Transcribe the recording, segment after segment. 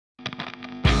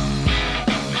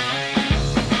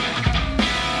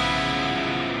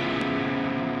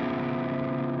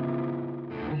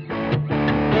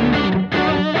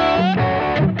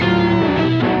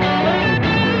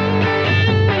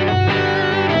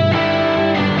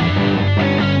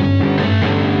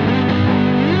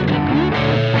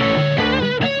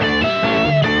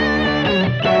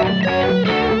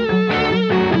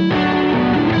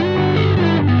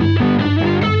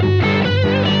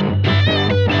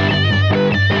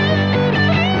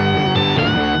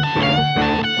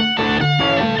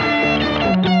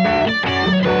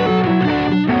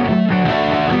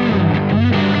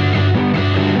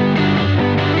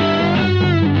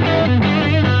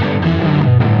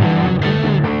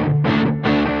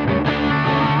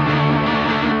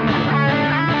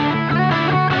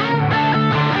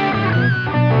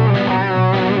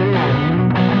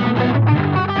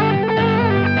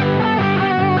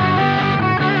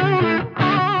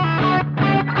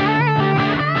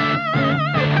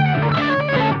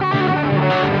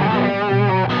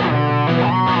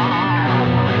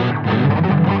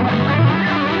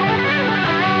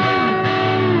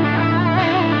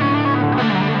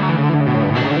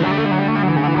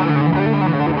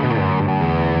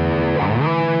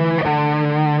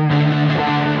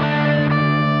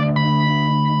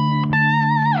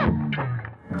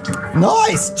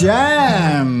Nice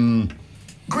jam!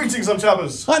 Greetings, I'm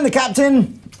Chappers. I'm the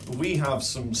captain. We have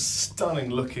some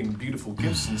stunning looking, beautiful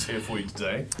Gibsons here for you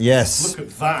today. Yes. Look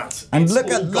at that. And It's look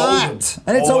all at golden. that.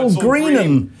 And it's all green.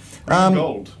 Green and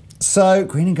gold. So,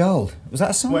 green and gold. Was that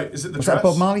a song? Wait, is it the Was dress? that a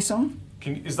Bob Marley song?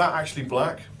 Is that actually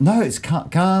black? No, it's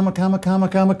chameleon.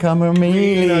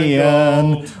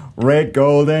 gold. Red,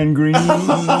 gold, and green.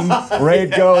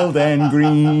 Red, gold, and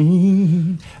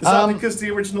green. Is that because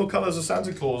the original colours of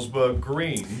Santa Claus were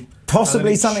green?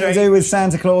 Possibly something to do with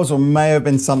Santa Claus, or may have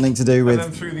been something to do with and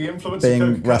then through the influence being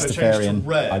of Coca-Cola changed to Rastafarian.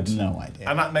 red, I have no idea.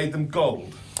 And that made them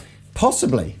gold.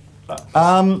 Possibly.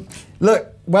 Look,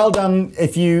 well done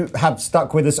if you have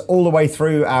stuck with us all the way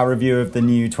through our review of the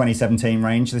new 2017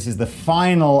 range. This is the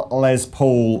final Les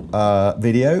Paul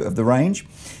video of the range.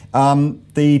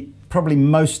 The probably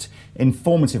most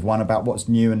informative one about what's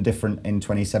new and different in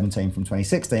 2017 from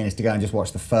 2016 is to go and just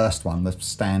watch the first one, the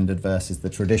standard versus the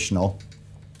traditional.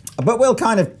 But we'll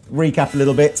kind of recap a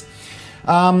little bit.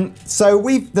 So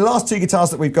the last two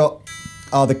guitars that we've got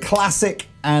are the Classic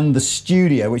and the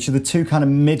Studio, which are the two kind of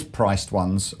mid-priced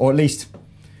ones, or at least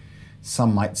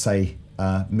some might say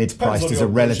mid-priced is a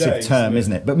relative term,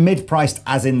 isn't it? But mid-priced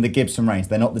as in the Gibson range.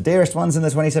 They're not the dearest ones in the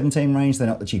 2017 range, they're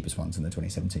not the cheapest ones in the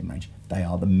 2017 range. They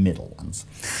are the middle ones.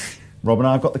 Rob and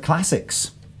I have got the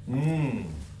Classics.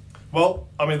 Well,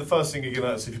 I mean, the first thing you're going to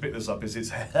notice if you pick this up is it's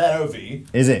heavy.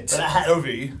 Is it?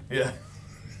 Heavy, yeah.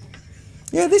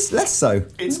 Yeah, this less so.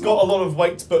 It's got a lot of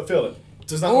weight, but feel it.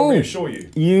 Does that not reassure you?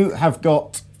 You have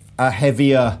got a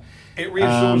heavier... It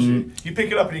reassures you. You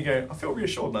pick it up and you go, I feel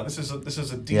reassured now. This is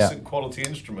a decent quality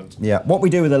instrument. Yeah. What we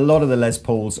do with a lot of the Les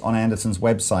Pauls on Andertons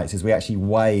websites is we actually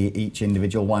weigh each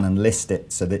individual one and list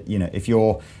it so that, if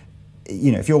you're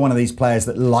one of these players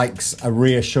that likes a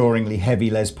reassuringly heavy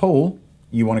Les Paul,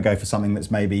 you want to go for something that's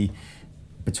maybe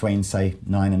between, say,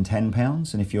 £9 and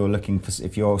 £10. And if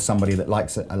you're somebody that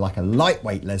likes a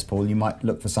lightweight Les Paul, you might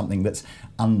look for something that's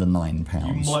under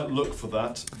 £9. You might look for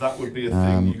that. That would be a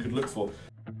thing you could look for.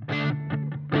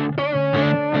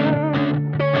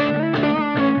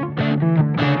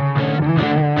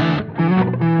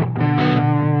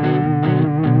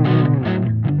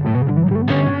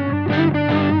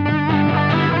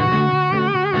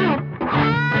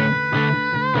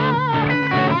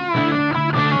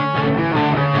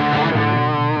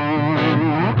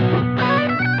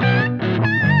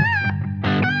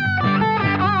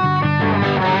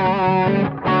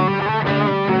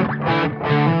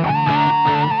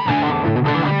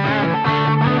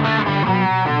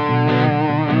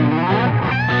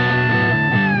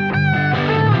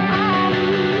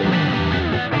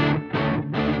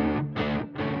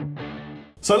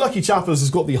 So Lucky Chappers has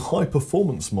got the high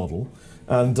performance model,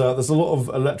 and there's a lot of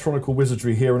electronical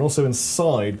wizardry here, and also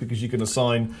inside, because you can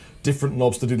assign different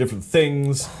knobs to do different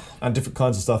things and different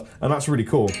kinds of stuff, and that's really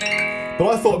cool. But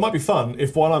I thought it might be fun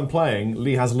if while I'm playing,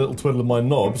 Lee has a little twiddle of my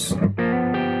knobs. By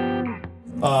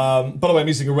the way, I'm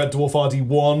using a Red Dwarf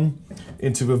RD1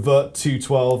 into a Vert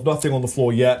 212, nothing on the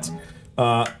floor yet,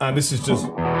 and this is just...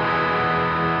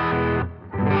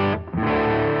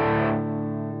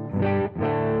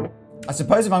 I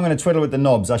suppose if I'm going to twiddle with the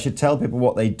knobs, I should tell people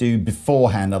what they do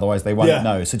beforehand, otherwise they won't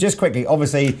know. So just quickly,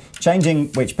 obviously,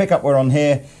 changing which pickup we're on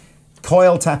here,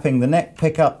 coil tapping the neck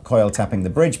pickup, coil tapping the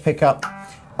bridge pickup,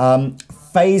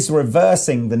 phase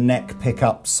reversing the neck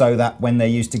pickup so that when they're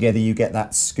used together you get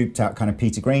that scooped out kind of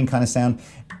Peter Green kind of sound,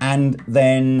 and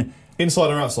then... Inside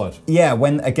or outside? Yeah,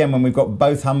 when we've got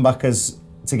both humbuckers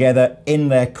together in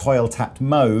their coil tapped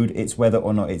mode, it's whether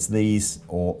or not it's these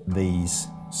or these.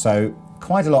 So...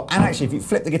 quite a lot. And actually, if you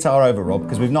flip the guitar over, Rob,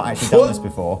 because we've not actually done this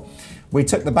before, we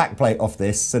took the back plate off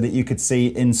this so that you could see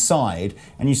inside,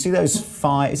 and you see those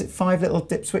five little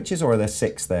dip switches, or are there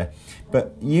 6 there?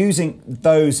 But using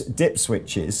those dip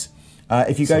switches,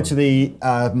 if you go to the,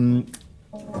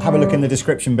 have a look in the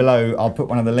description below, I'll put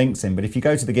one of the links in, but if you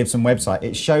go to the Gibson website,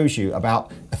 it shows you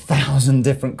about 1,000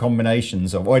 different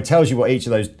combinations of, or it tells you what each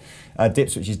of those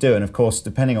dip switches do, and of course,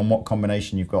 depending on what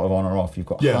combination you've got of on or off, you've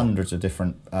got hundreds of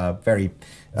different, very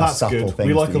subtle things.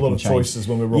 We like a lot of choices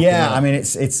when we're rocking. Yeah, I mean,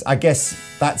 it's. I guess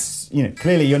that's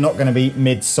clearly you're not going to be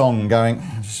mid-song going,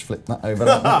 just flip that over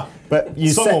like that. But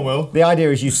someone will. The idea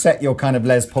is you set your kind of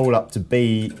Les Paul up to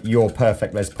be your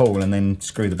perfect Les Paul, and then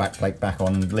screw the back plate back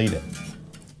on and lead it.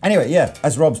 Anyway, yeah,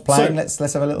 as Rob's playing, let's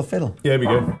have a little fiddle. Yeah, here we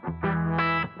go.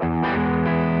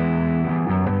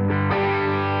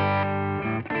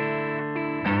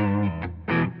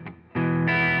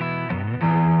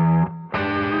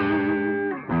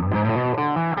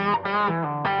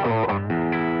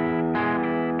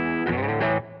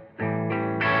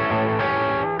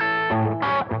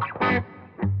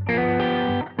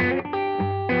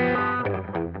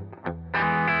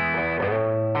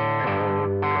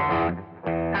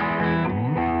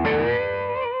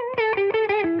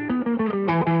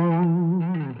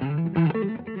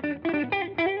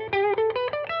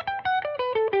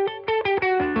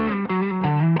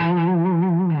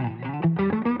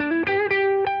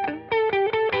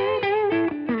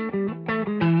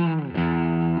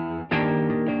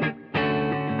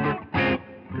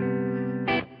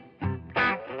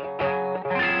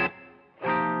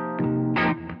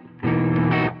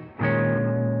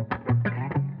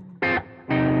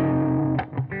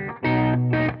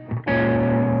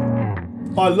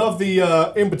 I love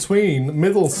the in-between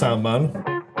middle sound, man.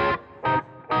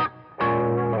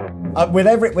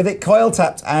 With it coil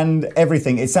tapped and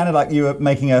everything, it sounded like you were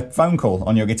making a phone call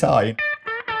on your guitar.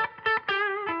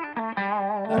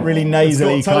 Really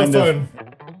nasally kind of.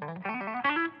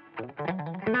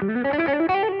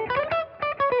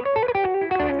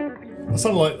 It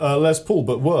sounded like Les Paul,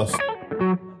 but worse.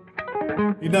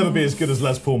 You'd never be as good as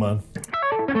Les Paul, man.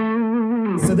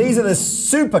 So these are the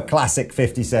super classic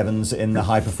 57s in the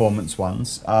high performance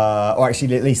ones. Or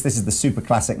actually, at least this is the super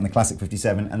classic and the classic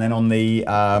 57. And then on the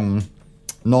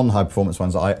non-high performance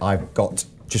ones, I've got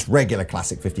just regular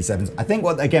classic 57s. I think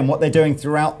what they're doing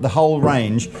throughout the whole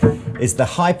range is the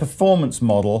high performance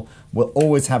model will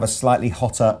always have a slightly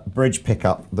hotter bridge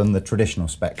pickup than the traditional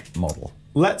spec model.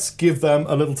 Let's give them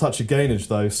a little touch of gainage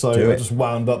though. So I just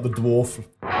wound up the dwarf.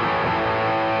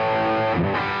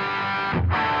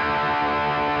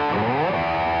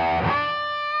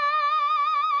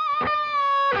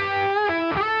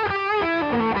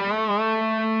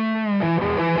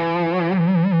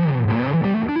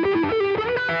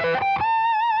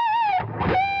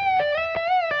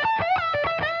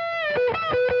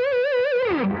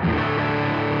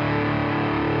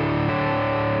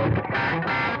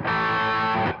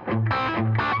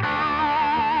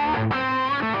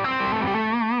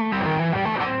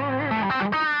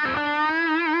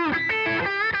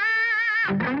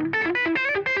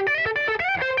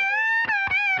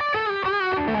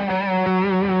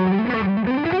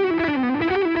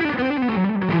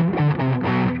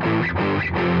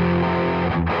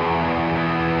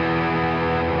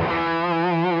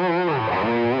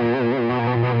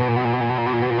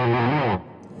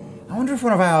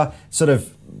 One of our sort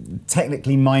of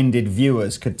technically minded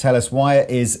viewers could tell us why it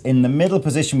is in the middle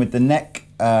position with the neck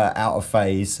out of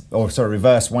phase, or sorry,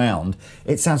 reverse wound,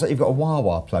 it sounds like you've got a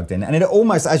wah-wah plugged in. And it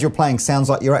almost, as you're playing, sounds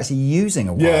like you're actually using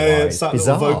a wah-wah. Yeah, it's that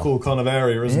little vocal kind of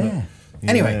area, isn't it?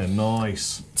 Anyway. Yeah,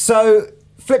 nice. So,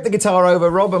 flip the guitar over,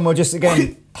 Rob, and we'll just,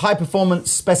 again, high performance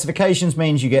specifications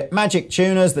means you get magic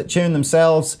tuners that tune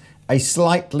themselves, a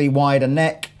slightly wider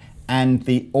neck, and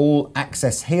the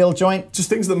all-access heel joint. Just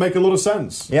things that make a lot of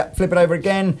sense. Yeah, flip it over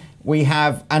again. We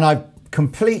have, and I've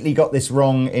completely got this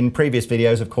wrong in previous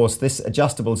videos, of course, this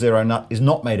adjustable zero nut is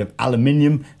not made of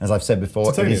aluminium, as I've said before.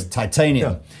 Titanium. It is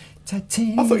titanium. Yeah.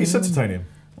 Titanium. I thought you said titanium.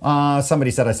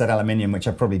 Somebody said I said aluminium, which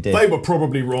I probably did. They were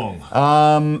probably wrong.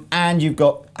 And you've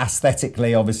got,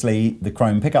 aesthetically, obviously, the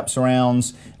chrome pickup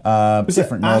surrounds,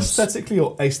 different knobs. Aesthetically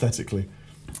or aesthetically?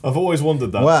 I've always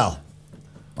wondered that. Well,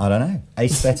 I don't know.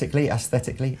 Aesthetically,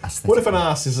 aesthetically. What if an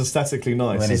ass is aesthetically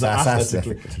nice? When is it's it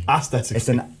aesthetically? Aesthetically.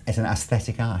 It's an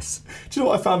aesthetic ass. Do you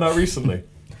know what I found out recently?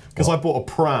 Because I bought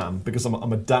a pram because I'm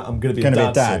a dad. I'm going to be a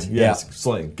dad soon. Yeah. It's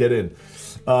exciting. Get in.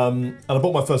 And I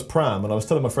bought my first pram, and I was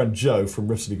telling my friend Joe from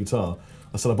Riff City Guitar.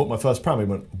 I said I bought my first pram. He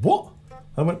went, "What?"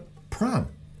 I went, "Pram."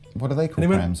 What do they call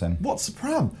prams then? What's a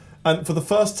pram? And for the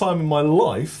first time in my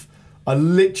life, I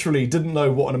literally didn't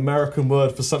know what an American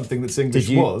word for something that's English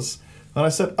was. And I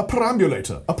said, a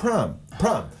perambulator, a pram.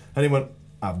 And he went,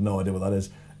 I have no idea what that is.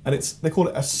 And they call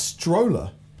it a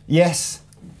stroller. Yes.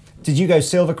 Did you go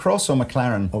Silver Cross or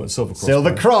McLaren? I went Silver Cross.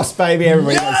 Silver Cross, baby.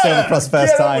 Everybody went Silver Cross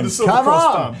first time. Come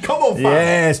on. Come on, fam.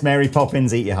 Yes, Mary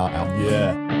Poppins, eat your heart out.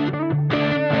 Yeah.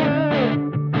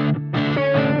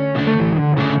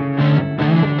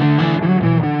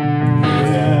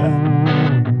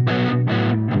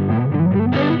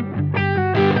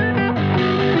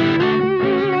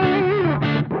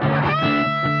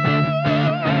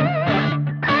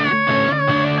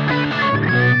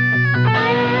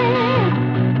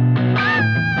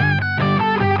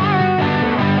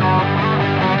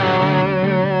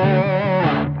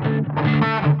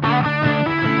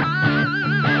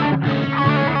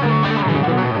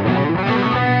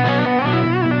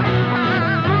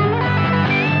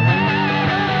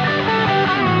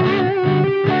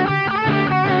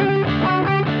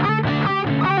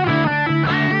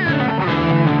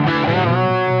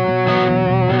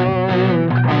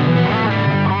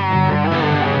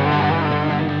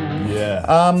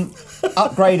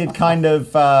 Upgraded kind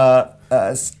of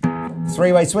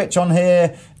three-way switch on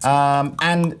here,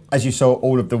 and as you saw,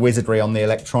 all of the wizardry on the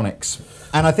electronics.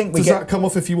 And I think does that come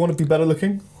off if you want to be better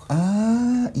looking?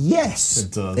 Yes,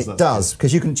 it does. It does,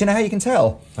 because you can. Do you know how you can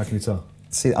tell? How can you tell?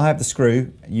 See, I have the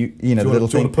screw. You know the little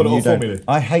thing. Do you want to put it on for me?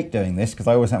 I hate doing this because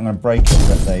I always think I'm going to break it.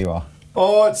 But there you are.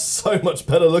 Oh, it's so much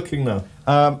better looking now.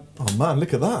 Oh man,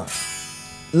 look at that.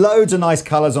 Loads of nice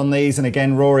colours on these, and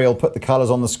again, Rory will put the colours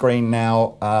on the screen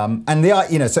now.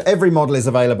 And so every model is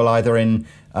available either in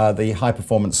the high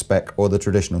performance spec or the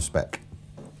traditional spec.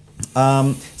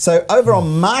 So over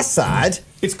on my side,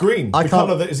 it's green. The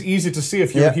colour that is easy to see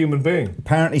if you're a human being.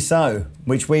 Apparently so.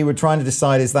 Which we were trying to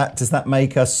decide, does that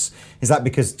make us, is that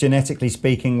because genetically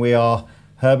speaking we are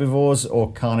herbivores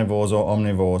or carnivores or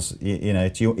omnivores? You know,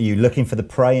 are you looking for the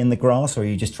prey in the grass, or are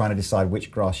you just trying to decide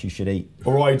which grass you should eat?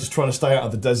 Or are you just trying to stay out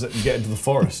of the desert and get into the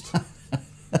forest?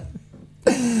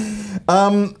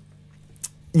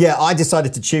 Yeah, I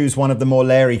decided to choose one of the more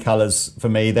leery colours for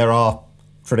me. There are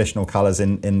traditional colours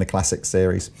in the Classic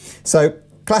series. So,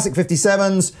 Classic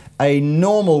 57s, a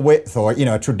normal width, or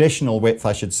a traditional width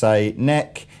I should say,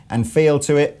 neck and feel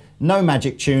to it. No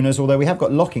magic tuners, although we have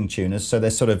got locking tuners, so they're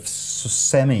sort of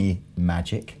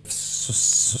semi-magic.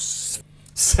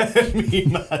 Semi-magic.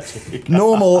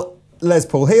 Normal Les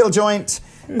Paul heel joint.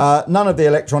 None of the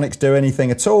electronics do anything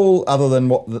at all other than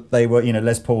what they were,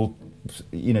 Les Paul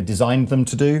designed them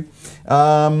to do.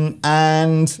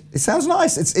 And it sounds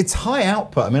nice. It's high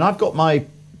output. I mean, I've got my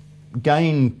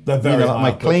gain,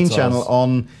 my clean channel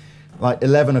on like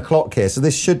 11 o'clock here. So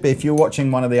this should be, if you're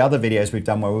watching one of the other videos we've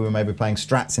done where we were maybe playing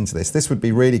strats into this would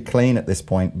be really clean at this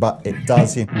point, but it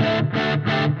does. You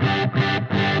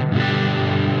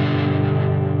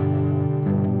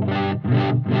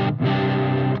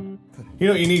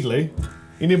know what you need, Lee?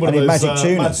 You need one of those magic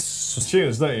tuners.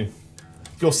 Tuners, don't you?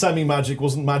 Your semi-magic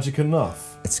wasn't magic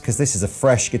enough. It's because this is a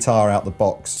fresh guitar out the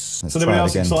box. Let's so anybody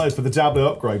else excited for the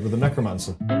Diablo upgrade with the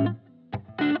Necromancer?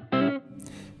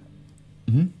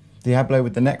 Diablo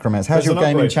with the Necromancer. How's your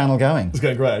gaming channel going? It's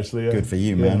going great, actually. Yeah. Good for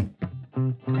you, man.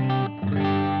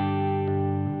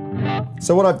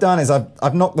 So what I've done is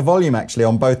I've knocked the volume actually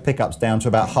on both pickups down to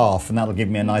about half, and that'll give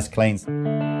me a nice clean.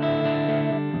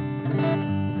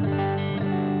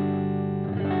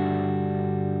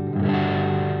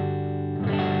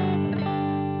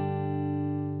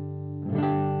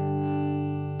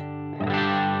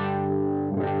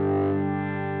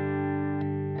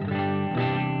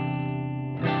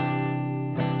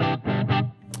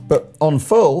 But on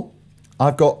full,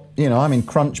 I've got, I'm in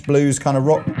crunch blues kind of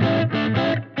rock.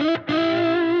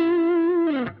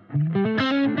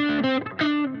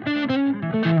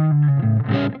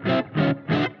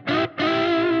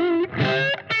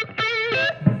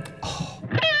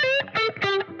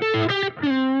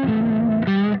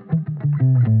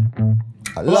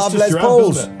 I love Les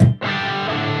Pauls.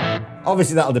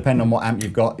 Obviously that'll depend on what amp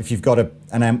you've got. If you've got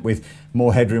an amp with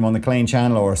more headroom on the clean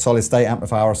channel or a solid state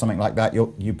amplifier or something like that,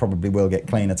 you probably will get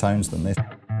cleaner tones than this.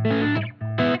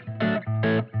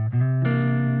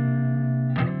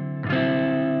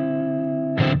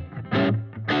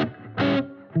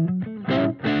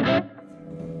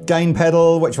 Gain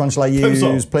pedal, which one shall I use?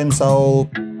 Plimsoll.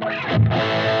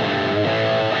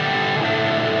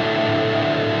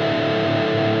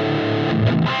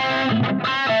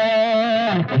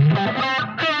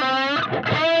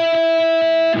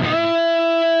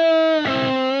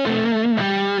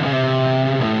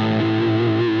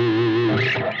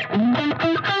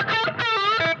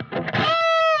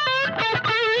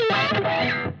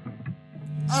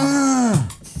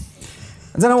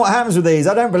 I don't know what happens with these.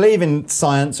 I don't believe in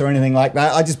science or anything like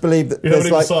that. I just believe that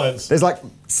there's like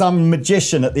some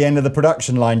magician at the end of the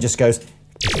production line just goes,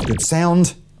 good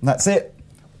sound, and that's it.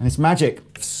 And it's magic.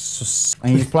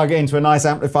 And you plug it into a nice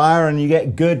amplifier and you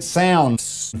get good sound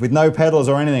with no pedals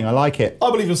or anything. I like it. I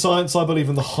believe in science. I believe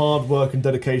in the hard work and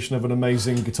dedication of an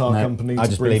amazing guitar company. I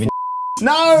just believe in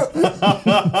No!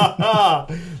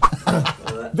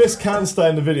 This can stay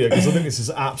in the video because I think this is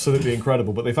absolutely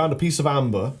incredible. But they found a piece of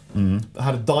amber that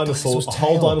had a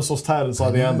whole dinosaur's tail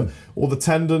inside the amber. All the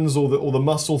tendons, all the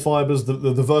muscle fibers, the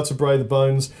vertebrae, the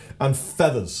bones, and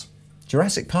feathers.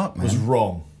 Jurassic Park, man. Was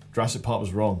wrong. Jurassic Park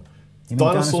was wrong.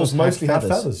 Dinosaurs mostly had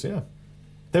feathers, yeah.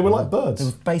 They were like birds. They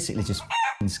were basically just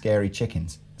scary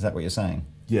chickens. Is that what you're saying?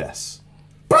 Yes.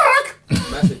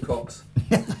 Massive cocks.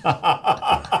 So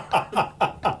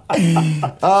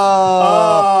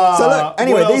look,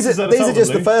 anyway, these are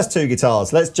just the first two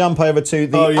guitars. Let's jump over to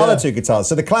the other two guitars.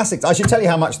 So the classics, I should tell you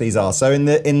how much these are. So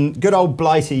in good old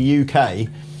Blighty UK,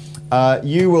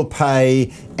 you will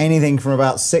pay anything from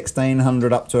about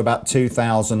 1,600 up to about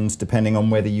 2,000, depending on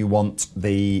whether you want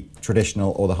the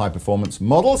traditional or the high performance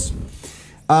models.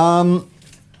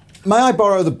 May I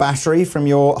borrow the battery from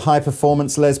your high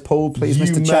performance Les Paul, please,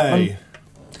 Mr. Chapman?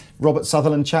 Robert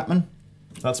Sutherland Chapman.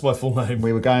 That's my full name.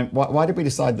 We were going. Why did we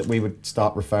decide that we would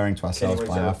start referring to ourselves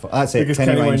by our? That's it. Because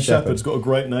Kenny Wayne Shepherd's got a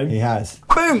great name. He has.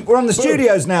 Boom! We're on the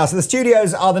studios now. So the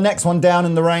studios are the next one down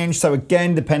in the range. So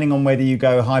again, depending on whether you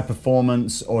go high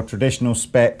performance or traditional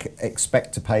spec,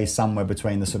 expect to pay somewhere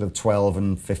between the sort of 12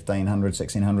 and 1,500,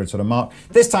 1,600 sort of mark.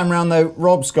 This time round though,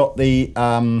 Rob's got the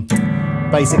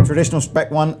basic traditional spec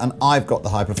one, and I've got the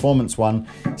high performance one.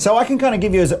 So I can kind of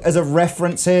give you as a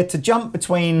reference here, to jump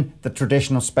between the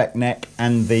traditional spec neck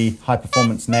and the high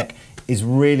performance neck is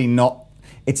really not,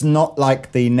 it's not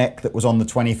like the neck that was on the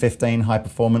 2015 high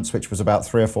performance, which was about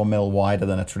 3 or 4 mil wider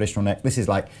than a traditional neck. This is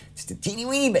like just a teeny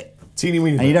weeny bit. Teeny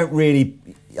weeny bit. And you don't really,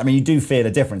 I mean, you do feel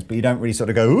a difference, but you don't really sort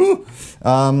of go, ooh.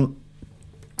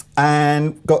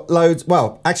 And got loads,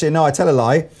 well, actually, no, I tell a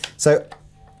lie. So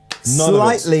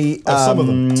slightly... some of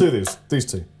them, these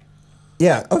two.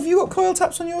 Yeah, have you got coil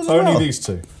taps on yours as well? Only these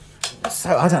two.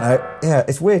 So, I don't know, yeah,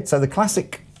 it's weird. So the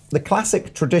classic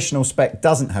traditional spec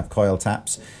doesn't have coil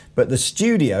taps, but the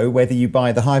studio, whether you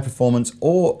buy the high performance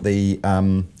or the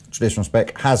traditional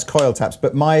spec, has coil taps,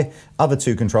 but my other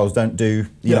two controls don't do,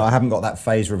 you know, I haven't got that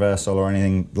phase reversal or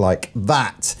anything like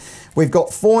that. We've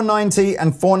got 490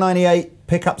 and 498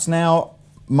 pickups now.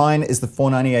 Mine is the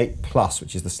 498 Plus,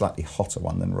 which is the slightly hotter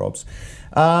one than Rob's.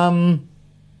 No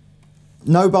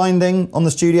binding on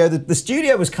the studio. The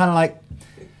studio was kind of like,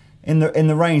 in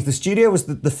the range, the studio was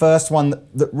the first one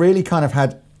that really kind of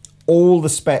had all the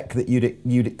spec that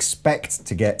you'd expect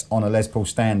to get on a Les Paul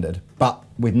standard, but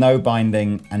with no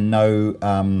binding and no,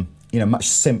 you know, much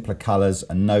simpler colours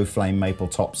and no flame maple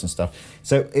tops and stuff.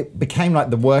 So it became like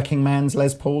the working man's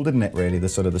Les Paul, didn't it, really, the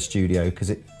sort of the studio, because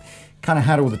it kind of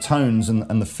had all the tones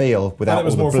and the feel without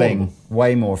all the bling. Affordable.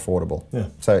 Way more affordable. Yeah.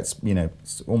 So it's, you know,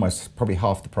 it's almost probably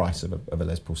half the price of a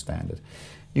Les Paul standard.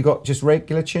 You got just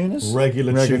regular tuners?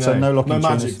 Regular tuners. So no locking tuners? No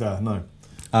magic there, no.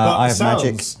 I have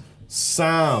magic.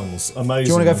 Sounds amazing. Do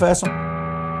you want to go first?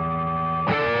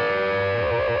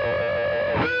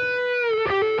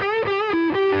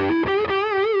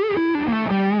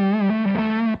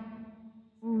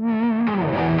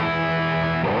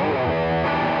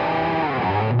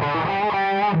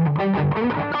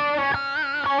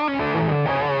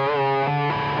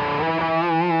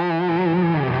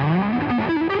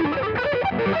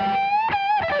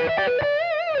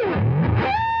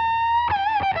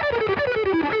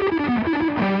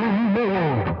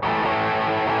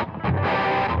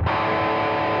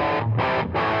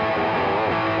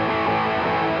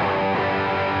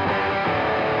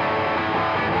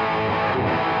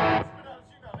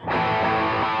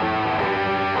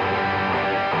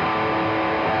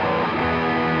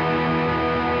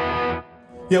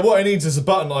 Yeah, what it needs is a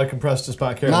button I can press just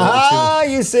back here. Ah,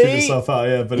 you see? Tune yourself out,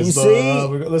 yeah, but it's not.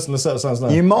 Listen, let's see how it sounds now.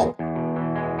 You mock.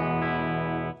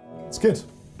 It's good.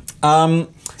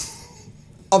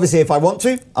 Obviously, if I want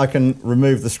to, I can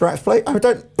remove the scratch plate. I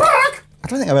don't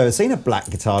think I've ever seen a black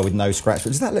guitar with no scratch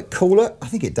plate. Does that look cooler? I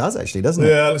think it does, actually, doesn't it?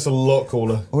 Yeah, it looks a lot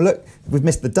cooler. Oh, look, we've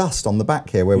missed the dust on the back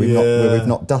here where we've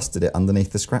not dusted it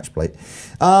underneath the scratch plate.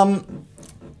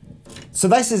 So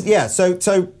this is, yeah,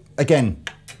 so again,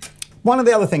 one of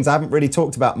the other things I haven't really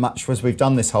talked about much as we've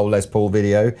done this whole Les Paul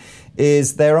video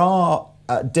is there are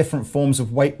different forms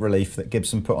of weight relief that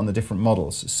Gibson put on the different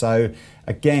models. So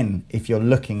again, if you're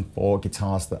looking for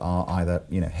guitars that are either,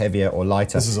 you know, heavier or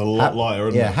lighter. This is a lot lighter,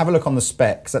 isn't it? Yeah, have a look on the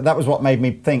specs. That was what made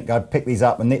me think I'd pick these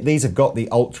up, and these have got the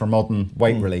ultra modern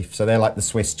weight relief, so they're like the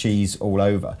Swiss cheese all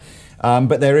over.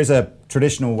 But there is a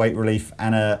traditional weight relief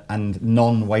and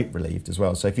non-weight relieved as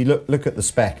well. So if you look at the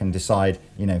spec and decide,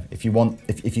 you know, if you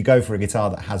go for a guitar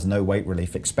that has no weight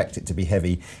relief, expect it to be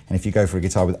heavy, and if you go for a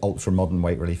guitar with ultra modern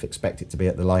weight relief, expect it to be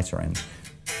at the lighter end.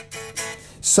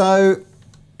 So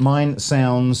mine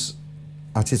sounds,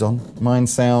 it is on. Mine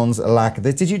sounds like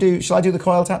this. Shall I do the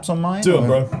coil taps on mine? Do it,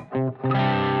 bro.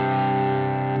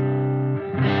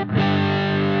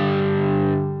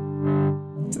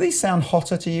 Do these sound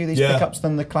hotter to you, these pickups,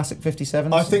 than the classic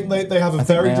 57s? I think they have a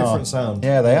very different sound.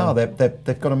 Yeah, they are.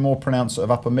 They've got a more pronounced sort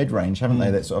of upper mid-range, haven't they?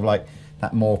 That's sort of like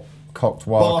that more cocked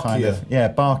wah kind of. Yeah,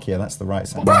 barkier, that's the right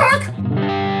sound. Bark!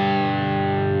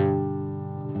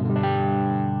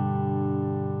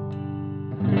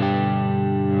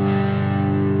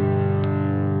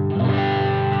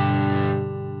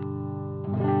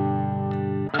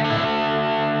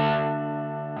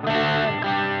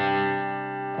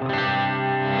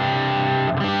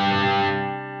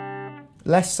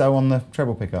 Less so on the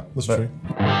treble pickup. That's true.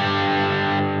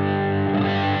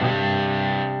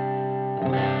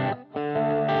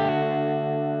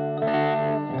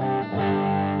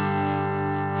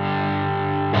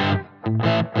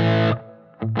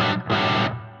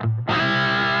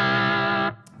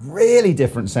 Really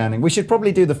different sounding. We should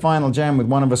probably do the final jam with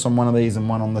one of us on one of these and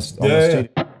one on the studio.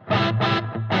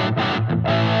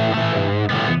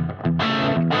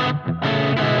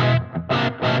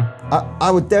 I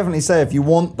would definitely say if you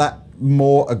want that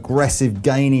more aggressive,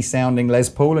 gainy sounding Les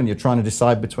Paul and you're trying to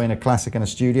decide between a classic and a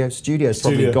studio's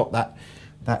probably got that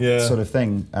that sort of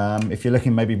thing. If you're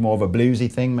looking maybe more of a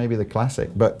bluesy thing, maybe the classic.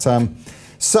 But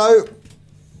so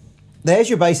there's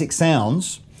your basic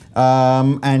sounds,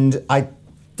 and I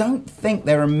don't think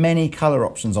there are many colour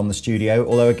options on the Studio,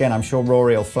 although again I'm sure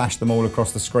Rory will flash them all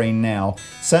across the screen now.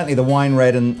 Certainly the wine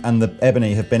red and the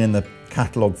ebony have been in the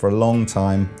catalogue for a long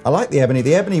time. I like the ebony.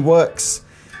 The ebony works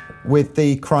with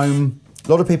the chrome. A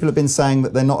lot of people have been saying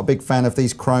that they're not a big fan of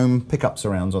these chrome pickup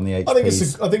surrounds on the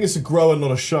HPs. I think it's a grower,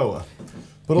 not a shower.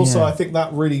 But also I think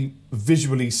that really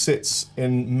visually sits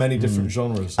in many different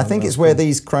genres. I think it's where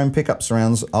these chrome pickup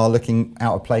surrounds are looking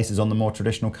out of places on the more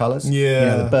traditional colours. Yeah. You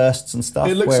know, the bursts and stuff.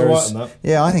 It looks alright on that.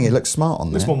 Yeah, I think it looks smart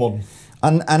on there. It's more modern.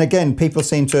 And again, people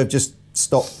seem to have just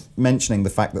stopped mentioning the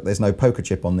fact that there's no poker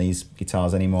chip on these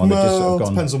guitars anymore. They've just sort of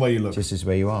gone, depends on where you look. This is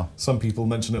where you are. Some people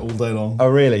mention it all day long. Oh,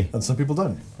 really? And some people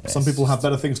don't. Yes. Some people have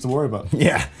better things to worry about.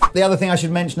 Yeah. The other thing I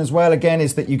should mention as well, again,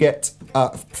 is that you get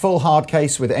a full hard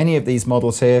case with any of these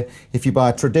models here. If you buy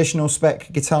a traditional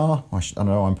spec guitar, I don't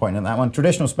know, I'm pointing at that one,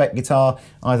 traditional spec guitar,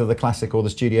 either the classic or the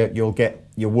Studio, you'll get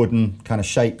your wooden kind of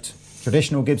shaped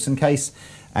traditional Gibson case.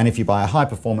 And if you buy a high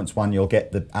performance one, you'll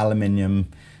get the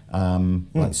aluminium,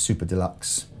 like super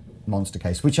deluxe monster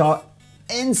case, which are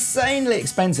insanely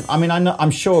expensive. I mean,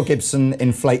 I'm sure Gibson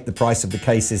inflate the price of the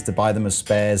cases to buy them as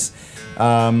spares,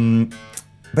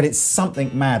 but it's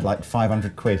something mad, like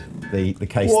 500 quid, the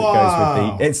case that goes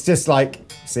with the... It's just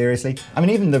like, seriously? I mean,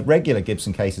 even the regular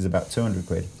Gibson case is about 200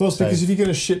 quid. Well, it's because if you're going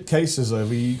to ship cases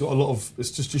over, you got a lot of...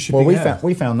 It's just your shipping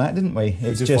we found that, didn't we?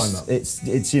 It's just,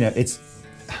 it's you know, it's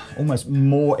almost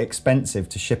more expensive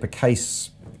to ship a case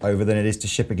over than it is to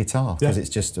ship a guitar, because it's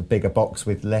just a bigger box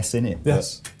with less in it.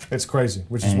 Yes, it's crazy,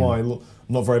 which is why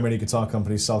not very many guitar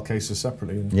companies sell cases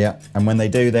separately. Yeah, and when they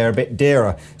do, they're a bit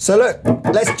dearer. So look,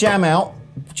 let's jam out.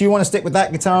 Do you want to stick with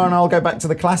that guitar and I'll go back to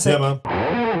the classic? Yeah, man.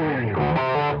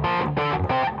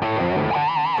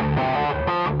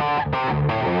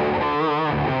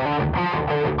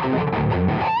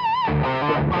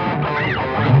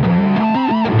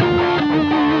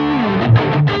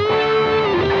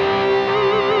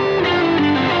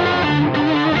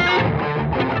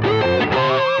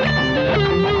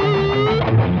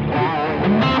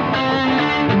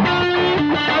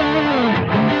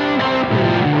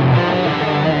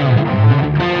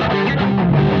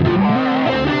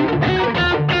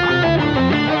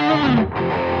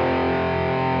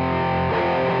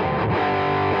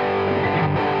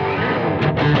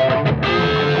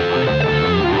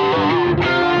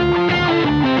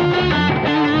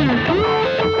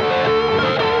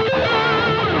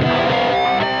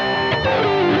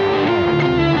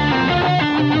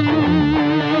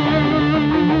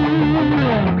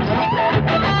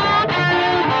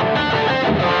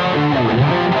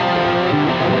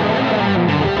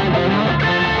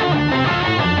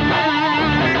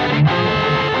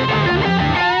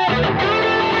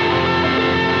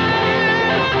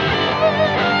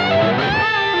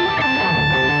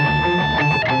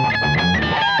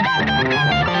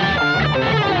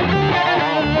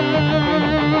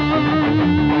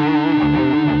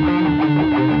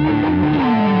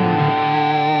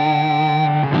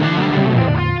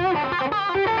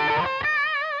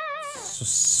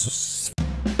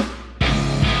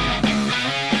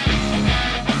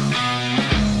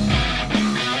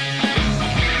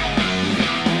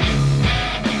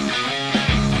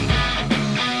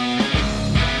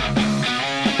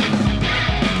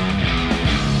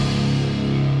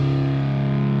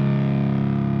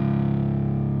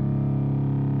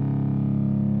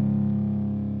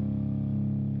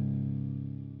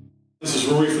 This is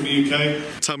Rory from the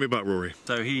UK. Tell me about Rory.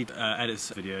 So he edits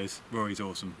videos. Rory's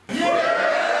awesome.